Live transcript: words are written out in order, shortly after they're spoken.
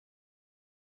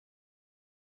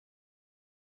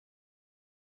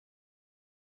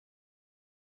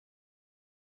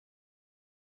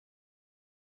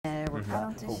I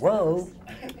don't do Whoa.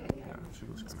 Yeah, she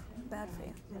was kind of. bad for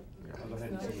you. Go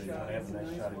ahead and see I have a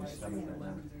nice shot of your stomach right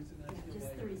now.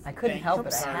 I couldn't help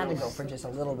it. I had to go for just a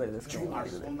little bit of this.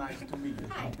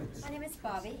 Hi, my name is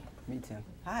Bobbie. Me too.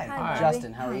 Hi. Hi,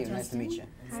 Justin. How are Hi, you? Nice to meet you.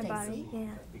 Hi, Bobbie. Yeah.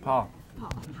 Paul. Paul,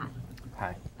 hi.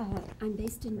 Hi. I'm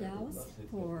based in Dallas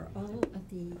for all of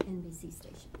the NBC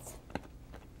stations.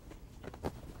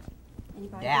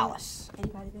 Anybody Dallas.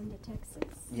 Anybody been to Texas?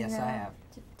 Yes, No. I have.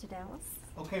 To Dallas?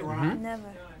 Okay, Ron. Never.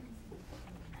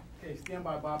 Okay, stand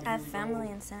by, Bobbie. I have family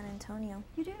in San Antonio.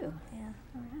 You do? Yeah.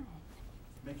 All right.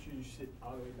 Make sure you sit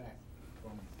all the way back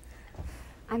from me.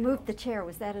 I moved the chair.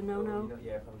 Was that a no-no?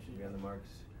 Yeah, probably should be on the marks.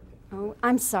 Oh,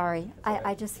 I'm sorry.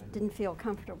 I just didn't feel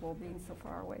comfortable being so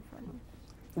far away from him.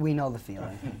 We know the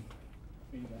feeling.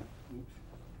 Feedback. Oops.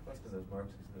 That's because those marks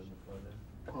is the floor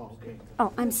there. Oh, okay.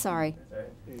 Oh, I'm sorry. All right.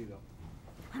 There you go.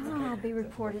 I'll be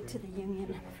reported to the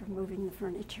union for moving the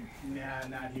furniture. Nah,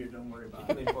 not here. Don't worry You about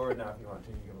can it. lean forward now if you want to.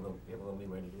 You have a little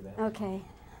leeway to do that. Okay.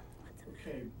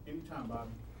 Okay, anytime, Bobbie.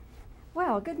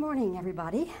 Well, good morning,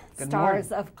 everybody. Good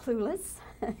Stars of Clueless.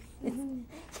 It's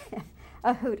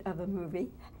a hoot of a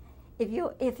movie. If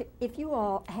you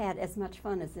all had as much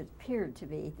fun as it appeared to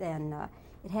be, then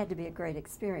it had to be a great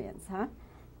experience, huh?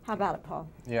 How about it, Paul?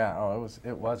 Yeah. Oh,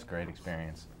 it was a great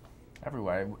experience.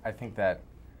 Everywhere. I think that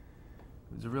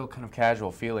it was a real kind of casual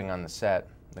feeling on the set.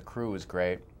 The crew was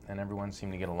great, and everyone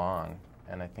seemed to get along.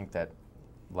 And I think that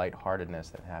lightheartedness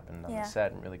that happened on Yeah. the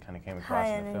set really kind of came across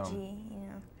High in the film. energy, you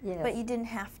know. Yes. But you didn't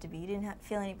have to be. You didn't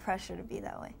feel any pressure to be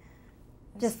that way.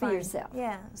 It was Just be fun. yourself.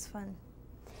 Yeah, it was fun.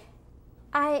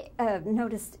 I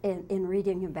noticed in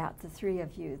reading about the three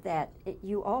of you that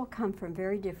you all come from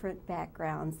very different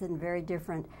backgrounds and very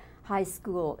different high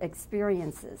school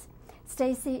experiences.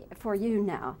 Stacy, for you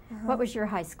now, what was your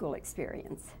high school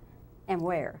experience and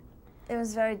where? It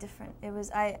was very different. It was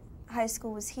high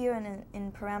school was here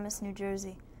in Paramus, New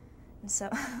Jersey, and so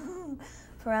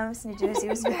Paramus, New Jersey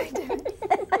was very different.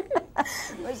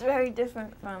 Was very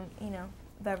different from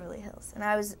Beverly Hills, and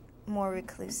I was more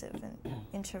reclusive and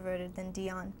introverted than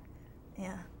Dion.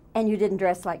 Yeah. And you didn't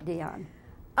dress like Dion?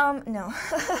 No.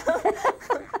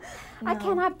 I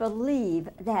cannot believe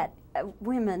that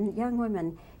young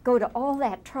women, go to all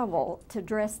that trouble to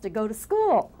dress to go to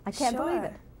school. I can't believe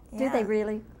it. Do they Yeah.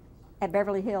 really? At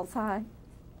Beverly Hills High?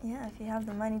 Yeah, if you have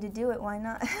the money to do it, why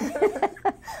not?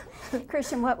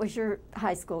 Christian, what was your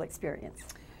high school experience?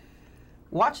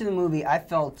 Watching the movie, I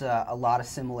felt a lot of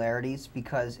similarities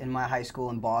because in my high school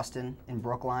in Boston, in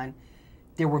Brookline,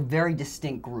 there were very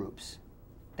distinct groups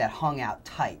that hung out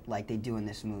tight like they do in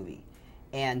this movie.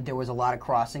 And there was a lot of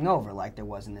crossing over like there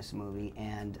was in this movie,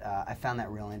 and I found that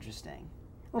real interesting.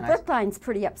 Well, And Brookline's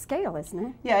pretty upscale, isn't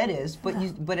it? Yeah, it is, but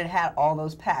it had all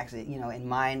those packs. In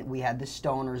mine, we had the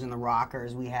stoners and the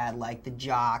rockers. We had like the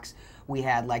jocks. We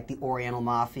had like the Oriental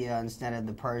Mafia instead of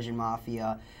the Persian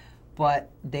Mafia. But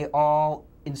they all,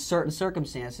 in certain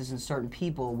circumstances and certain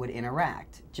people, would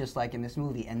interact, just like in this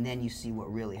movie. And then you see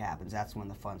what really happens. That's when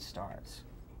the fun starts.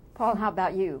 Paul, how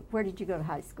about you? Where did you go to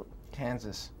high school?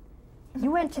 Kansas.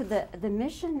 You went to the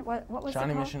Mission. What was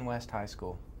Shawnee it called? Mission West High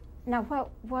School. Now,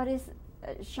 what is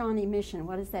Shawnee Mission?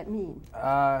 What does that mean?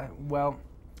 Well,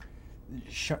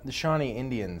 the Shawnee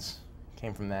Indians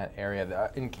came from that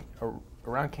area.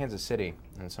 Around Kansas City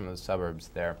and some of the suburbs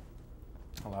there,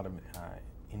 a lot of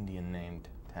Indian-named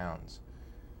towns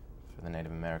for the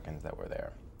Native Americans that were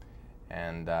there.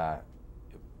 And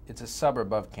it's a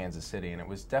suburb of Kansas City, and it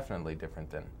was definitely different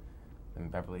than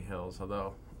Beverly Hills,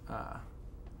 although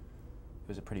it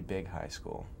was a pretty big high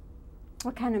school.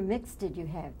 What kind of mix did you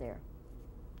have there?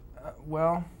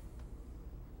 Well,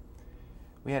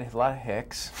 we had a lot of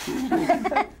Hicks,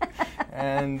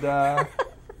 and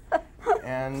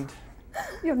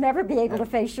You'll never be able to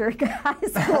face your high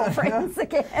school friends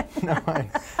again. no,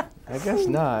 I guess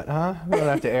not, huh? We don't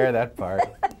have to air that part.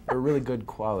 We're really good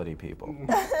quality people.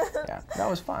 Yeah, that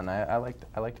was fun. I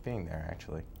liked being there,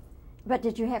 actually. But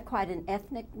did you have quite an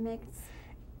ethnic mix?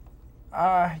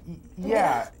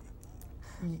 Yeah.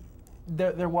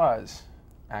 There was,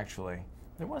 actually.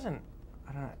 There wasn't.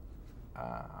 I don't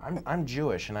know. I'm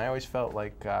Jewish, and I always felt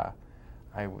like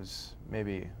I was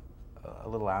maybe a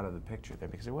little out of the picture there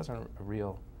because it wasn't a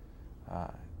real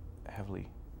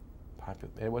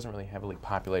it wasn't really heavily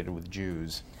populated with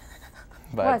Jews.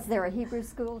 But Was there a Hebrew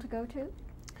school to go to?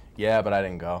 yeah, but I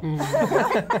didn't go.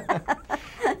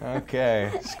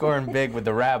 Okay, scoring big with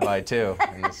the rabbi too.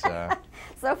 In this,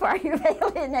 So far, you've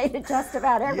alienated just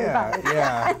about everybody.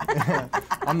 yeah.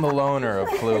 I'm the loner of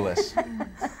Clueless.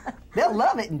 They'll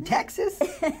love it in Texas.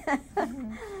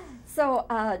 So,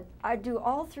 do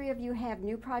all three of you have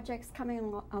new projects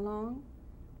coming along,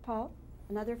 Paul?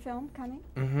 another film coming?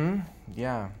 Mm-hmm.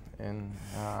 Yeah, in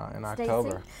Stacy?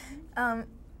 October.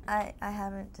 I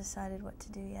haven't decided what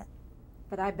to do yet.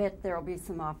 But I bet there'll be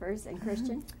some offers. And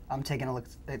Christian? I'm taking a look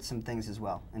at some things as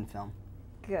well in film.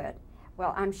 Good.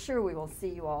 Well, I'm sure we will see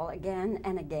you all again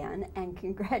and again, and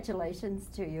congratulations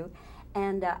to you.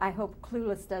 And I hope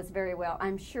Clueless does very well.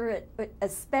 I'm sure it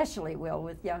especially will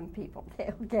with young people.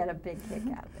 They'll get a big kick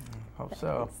out of it. Hope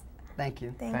so. Thank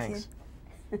you. Thanks.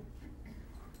 You.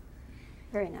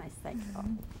 Very nice. Thank you all.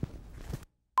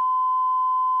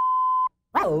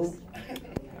 Oh. Yeah,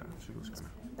 she was gonna.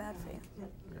 Bad for you.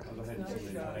 I'll go ahead and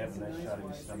say that I have a nice shot of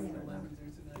your stomach right now.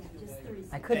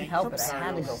 I couldn't help it. I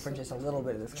had to go for just a little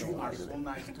bit of this. You are so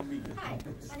nice to meet you. Hi,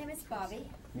 my name is Bobbie.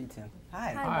 Me too.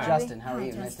 Hi. Hi, Justin. Bobbie. How are Hi,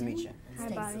 you? Nice to Justin. meet you. Hi,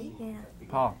 Bobbie. Yeah.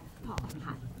 Paul. Paul,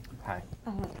 hi. Hi.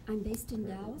 I'm based in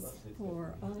Dallas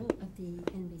for all of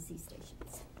the NBC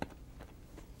stations.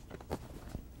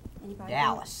 Anybody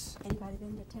Dallas. Anybody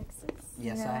been to Texas?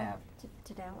 Yes, No. I have.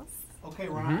 To Dallas? Okay,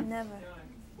 Ron. Never.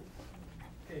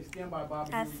 Okay, stand by,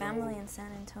 Bobbie. I have Here we go. family in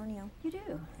San Antonio. You do?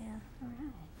 Yeah. All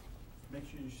right. Make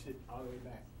sure you sit all the way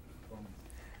back from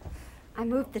I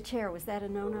moved the chair. Was that a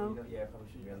no-no? Yeah, probably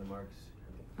should be on the marks.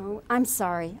 Oh, I'm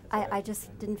sorry. I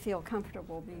just didn't feel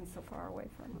comfortable being so far away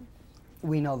from him.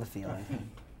 We know the feeling.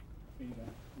 Here you go.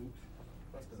 Oops.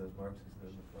 That's because those marks is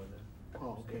on the floor there.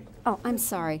 Oh, okay. Oh, I'm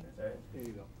sorry. That's all right. There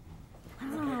you go.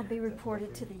 I'll be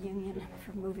reported to the union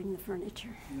for moving the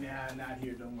furniture. Nah, not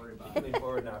here. Don't worry about You it. can lean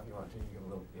forward now if you want to. You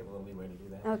have a little leeway to do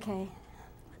that. Okay.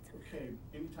 Okay,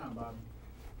 anytime, Bobbie.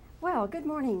 Well, good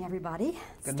morning, everybody.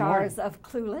 Good Stars of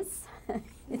Clueless.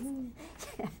 It's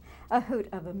a hoot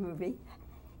of a movie.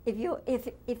 If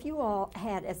you all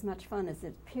had as much fun as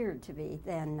it appeared to be,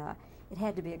 then it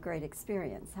had to be a great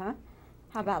experience, huh?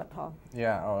 How about it, Paul?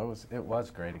 Yeah. Oh, it was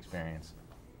a great experience.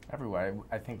 Everywhere.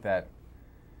 I think that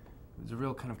it was a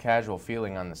real kind of casual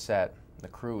feeling on the set. The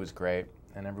crew was great,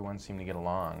 and everyone seemed to get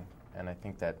along. And I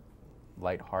think that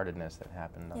lightheartedness that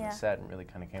happened on Yeah. the set really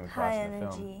kind of came across High in the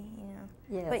energy, film. you know.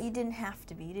 Yes. But you didn't have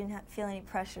to be. You didn't feel any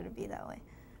pressure to be that way.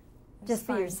 It was Just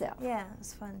be fun. yourself. Yeah, it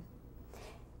was fun.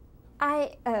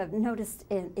 I noticed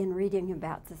in reading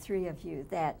about the three of you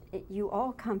that you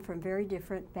all come from very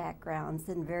different backgrounds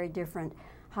and very different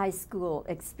high school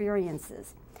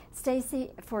experiences.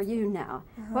 Stacy, for you now,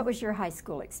 what was your high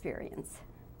school experience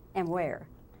and where?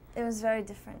 It was very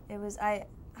different.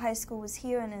 High school was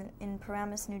here in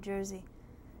Paramus, New Jersey.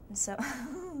 And so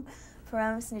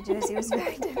Paramus, New Jersey was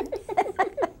very different.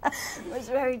 It was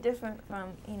very different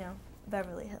from,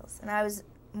 Beverly Hills. And I was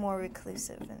more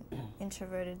reclusive and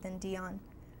introverted than Dion.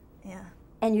 Yeah.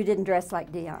 And you didn't dress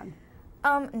like Dion?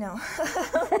 No.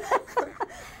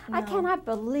 I cannot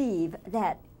believe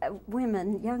that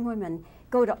young women,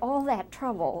 go to all that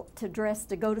trouble to dress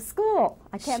to go to school.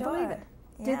 I can't believe it.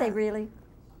 Do they Yeah. really?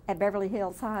 At Beverly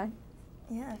Hills High?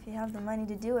 Yeah, if you have the money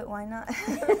to do it, why not?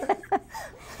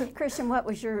 Christian, what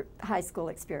was your high school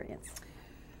experience?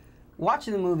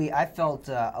 Watching the movie, I felt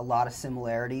a lot of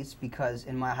similarities because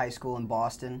in my high school in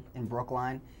Boston, in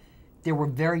Brookline, there were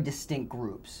very distinct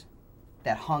groups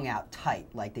that hung out tight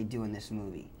like they do in this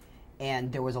movie.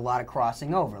 And there was a lot of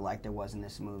crossing over like there was in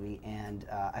this movie, and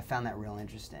I found that real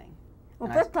interesting. Well,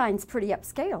 And I- Brookline's pretty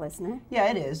upscale, isn't it? Yeah,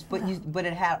 it is, but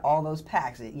it had all those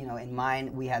packs. In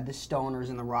mine, we had the stoners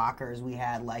and the rockers. We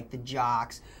had like the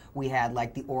jocks. We had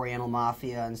like the Oriental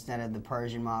Mafia instead of the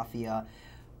Persian Mafia.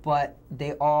 But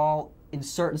they all, in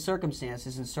certain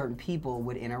circumstances and certain people,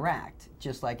 would interact,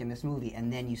 just like in this movie.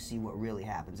 And then you see what really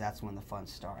happens. That's when the fun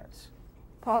starts.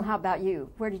 Paul, how about you?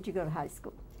 Where did you go to high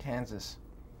school? Kansas.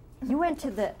 You went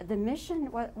to the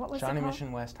Mission. What was it Shawnee called?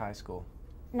 Mission West High School.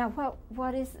 Now,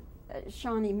 what is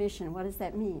Shawnee Mission? What does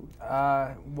that mean?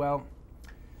 Well,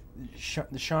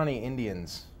 the Shawnee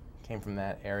Indians came from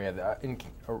that area.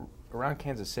 Around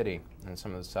Kansas City and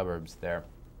some of the suburbs there,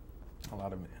 a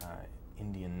lot of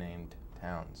Indian-named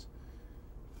towns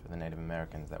for the Native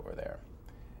Americans that were there.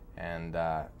 And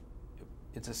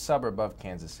it's a suburb of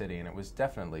Kansas City, and it was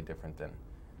definitely different than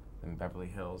Beverly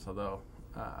Hills, although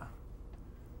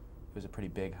it was a pretty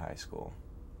big high school.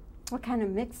 What kind of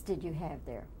mix did you have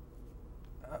there?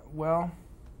 Well,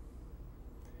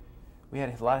 we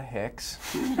had a lot of Hicks,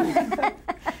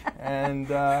 and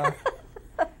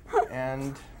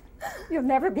You'll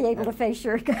never be able to face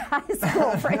your high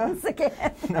school friends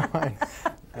again. no,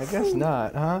 I guess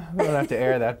not, huh? We don't have to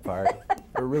air that part.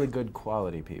 We're really good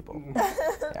quality people.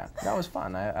 Yeah, that was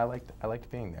fun. I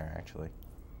liked being there, actually.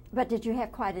 But did you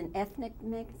have quite an ethnic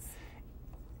mix?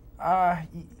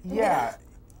 Yeah.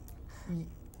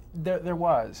 There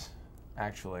was,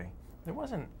 actually. There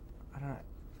wasn't. I don't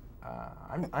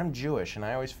know. I'm Jewish, and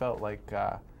I always felt like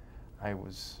I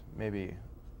was maybe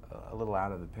a little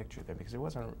out of the picture there because it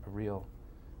wasn't a real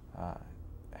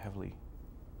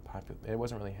it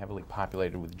wasn't really heavily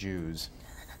populated with Jews.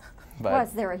 But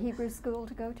Was there a Hebrew school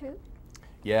to go to?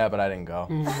 yeah, but I didn't go.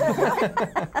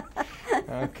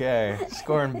 Okay,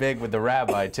 scoring big with the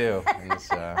rabbi too. In this,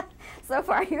 So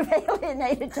far, you've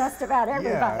alienated just about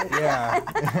everybody.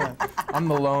 yeah. I'm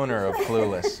the loner of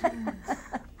Clueless.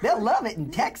 They'll love it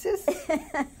in Texas.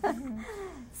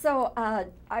 So,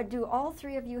 do all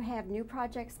three of you have new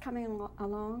projects coming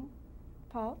along?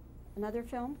 Paul, another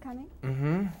film coming?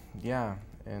 Mm-hmm. Yeah,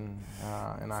 in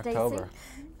Stacy? October.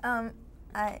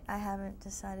 I haven't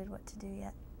decided what to do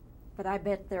yet. But I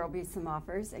bet there will be some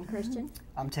offers. And Christian?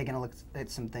 I'm taking a look at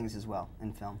some things as well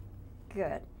in film.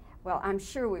 Good. Well, I'm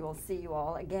sure we will see you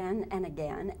all again and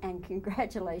again, and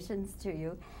congratulations to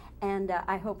you. And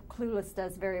I hope Clueless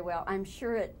does very well. I'm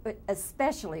sure it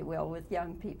especially will with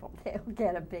young people. They'll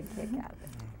get a big kick out of it.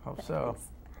 Hope so.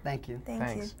 Thank you.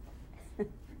 Thanks.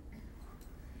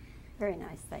 Very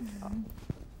nice. Thank you all.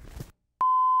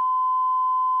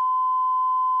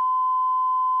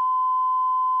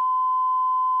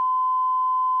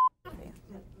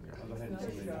 Go ahead and see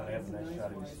if I have a nice shot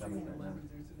of your stomach right now.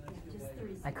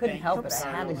 I couldn't help it.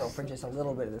 I had to go for just a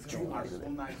little bit of this. Are so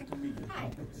nice to meet you. Hi,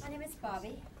 my name is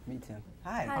Bobbie. Me too.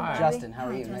 Hi, Hi, Justin. How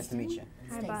are Hi, you? Nice to meet you.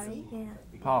 Hi, Bobbie. Yeah.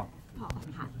 Paul. Paul,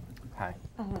 hi. Hi.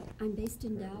 I'm based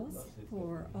in Dallas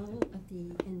for all of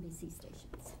the NBC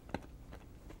stations.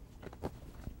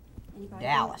 Anybody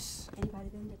Dallas. Anybody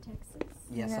been to Texas?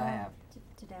 Yes, No. I have.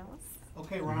 To Dallas?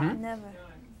 Okay, Ron. Never.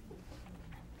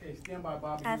 Okay, stand by,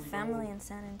 Bobbie. I have Here we go. family in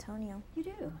San Antonio. You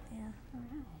do? Yeah. All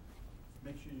right.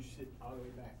 Make sure you sit all the way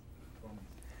back from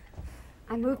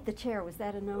I moved the chair. Was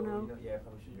that a no-no? Yeah,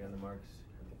 probably should be on the marks.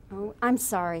 Oh, I'm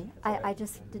sorry. I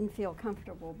just didn't feel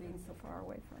comfortable being so far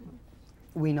away from him.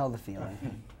 We know the feeling.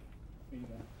 Here you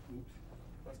go. Oops.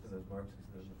 That's because those marks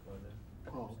is the floor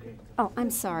there. Oh, okay. Oh,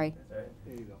 I'm sorry. That's all right.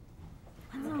 There you go.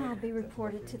 Oh, I'll be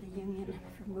reported to the union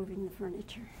for moving the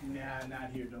furniture. Nah,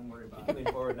 not here. Don't worry You about can it.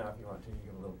 lean forward now if you want to. You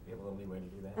have a little leeway to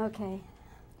do that. Okay.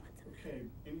 Okay,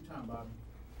 anytime, Bobbie.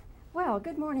 Well,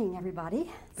 good morning,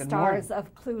 everybody. Good Stars morning.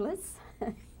 of Clueless.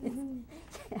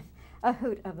 A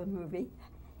hoot of a movie.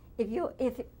 If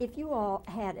you all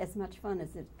had as much fun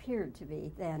as it appeared to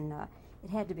be, then it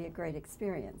had to be a great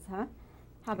experience, huh?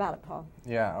 How about it, Paul?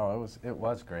 Yeah. Oh, it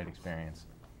was a great experience.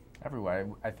 Everywhere.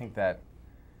 I think that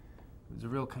it was a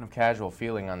real kind of casual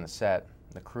feeling on the set.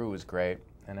 The crew was great,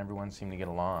 and everyone seemed to get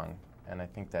along. And I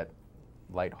think that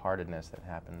lightheartedness that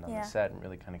happened on Yeah. the set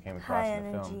really kind of came across High in the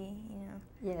energy, film. you know.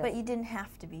 Yes. But you didn't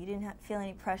have to be. You didn't feel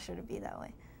any pressure to be that way.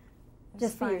 It was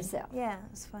Just be fun. yourself. Yeah,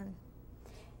 it was fun.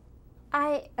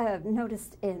 I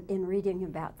noticed in reading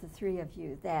about the three of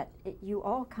you that you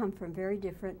all come from very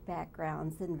different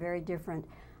backgrounds and very different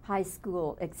high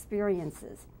school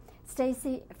experiences.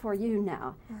 Stacy, for you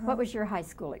now, what was your high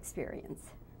school experience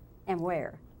and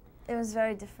where? It was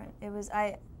very different. It was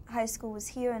high school was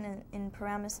here in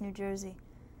Paramus, New Jersey,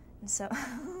 and so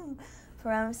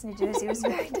Paramus, New Jersey was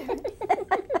very different.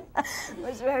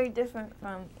 Was very different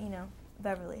from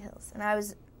Beverly Hills, and I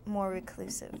was more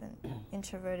reclusive and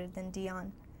introverted than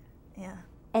Dion. Yeah.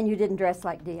 And you didn't dress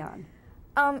like Dion?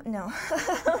 No.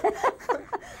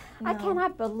 I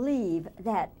cannot believe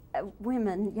that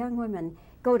young women,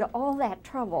 go to all that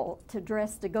trouble to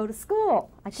dress to go to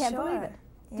school. I can't believe it.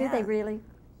 Do they Yeah. really?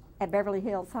 At Beverly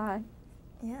Hills High?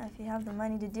 Yeah, if you have the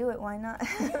money to do it, why not?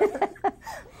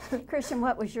 Christian,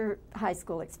 what was your high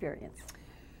school experience?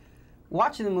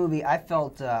 Watching the movie, I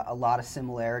felt a lot of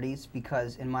similarities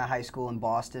because in my high school in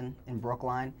Boston, in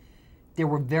Brookline, there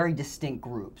were very distinct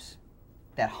groups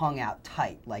that hung out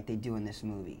tight like they do in this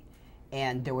movie.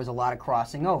 And there was a lot of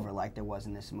crossing over like there was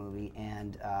in this movie,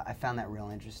 and I found that real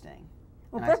interesting.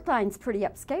 Well, And I- Brookline's pretty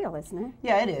upscale, isn't it?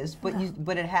 Yeah, it is, but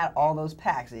it had all those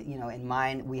packs. In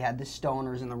mine, we had the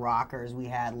stoners and the rockers. We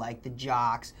had like the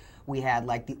jocks. We had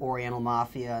like the Oriental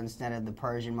Mafia instead of the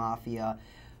Persian Mafia.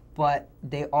 But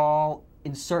they all,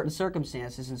 in certain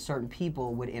circumstances and certain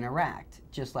people, would interact,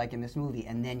 just like in this movie.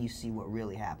 And then you see what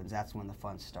really happens. That's when the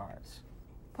fun starts.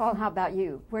 Paul, how about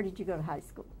you? Where did you go to high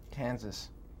school? Kansas.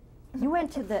 You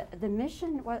went to the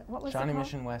Mission. What was Shawnee it called?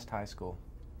 Mission West High School.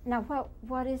 Now,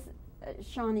 what is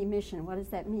Shawnee Mission? What does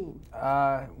that mean?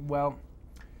 Well,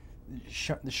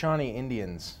 the Shawnee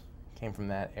Indians came from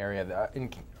that area.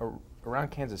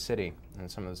 Around Kansas City and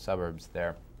some of the suburbs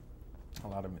there, a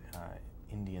lot of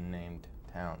Indian-named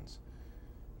towns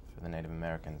for the Native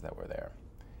Americans that were there.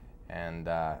 And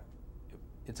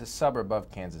it's a suburb of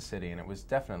Kansas City, and it was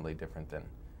definitely different than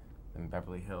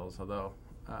Beverly Hills, although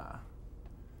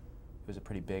it was a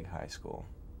pretty big high school.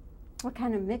 What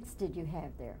kind of mix did you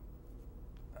have there?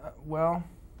 Well,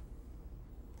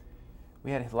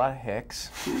 we had a lot of hicks,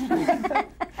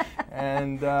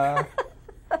 and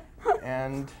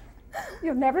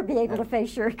You'll never be able to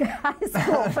face your high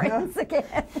school friends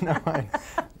again. no,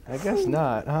 I guess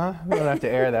not, huh? We don't have to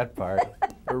air that part.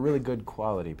 They're really good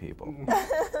quality people.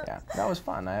 Yeah, that was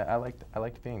fun. I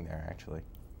liked being there, actually.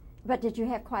 But did you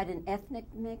have quite an ethnic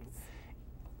mix?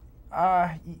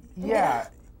 Yeah.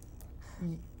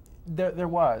 There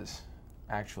was,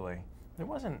 actually. There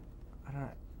wasn't. I don't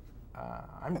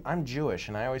know. I'm Jewish,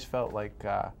 and I always felt like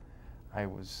I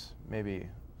was maybe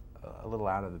a little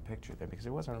out of the picture there because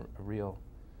it wasn't a real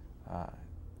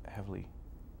heavily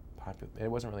it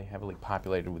wasn't really heavily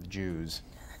populated with Jews.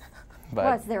 But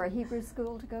Was there a Hebrew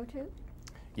school to go to?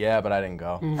 yeah, but I didn't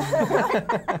go.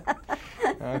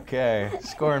 Okay,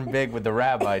 scoring big with the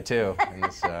rabbi too. In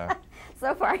this,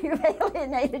 So far, you've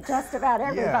alienated just about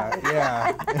everybody.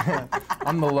 yeah.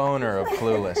 I'm the loner of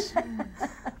Clueless.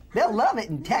 They'll love it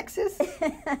in Texas.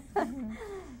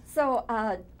 So,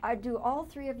 do all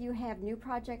three of you have new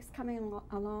projects coming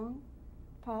along?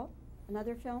 Paul,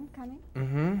 another film coming?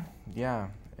 Mm-hmm. Yeah,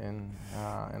 in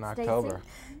Stacy? October.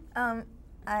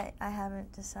 I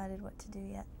haven't decided what to do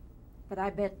yet. But I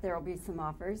bet there will be some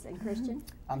offers. And Christian?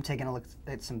 I'm taking a look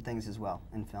at some things as well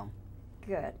in film.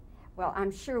 Good. Well,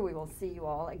 I'm sure we will see you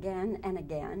all again and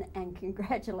again, and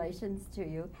congratulations to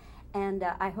you. And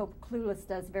I hope Clueless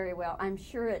does very well. I'm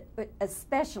sure it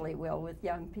especially will with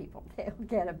young people. They'll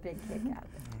get a big kick out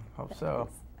of it. Hope so.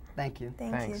 Thank you.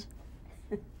 Thanks.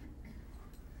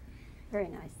 Very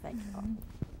nice. Thank you all.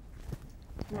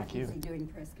 Not Thank you. easy doing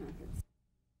press conferences.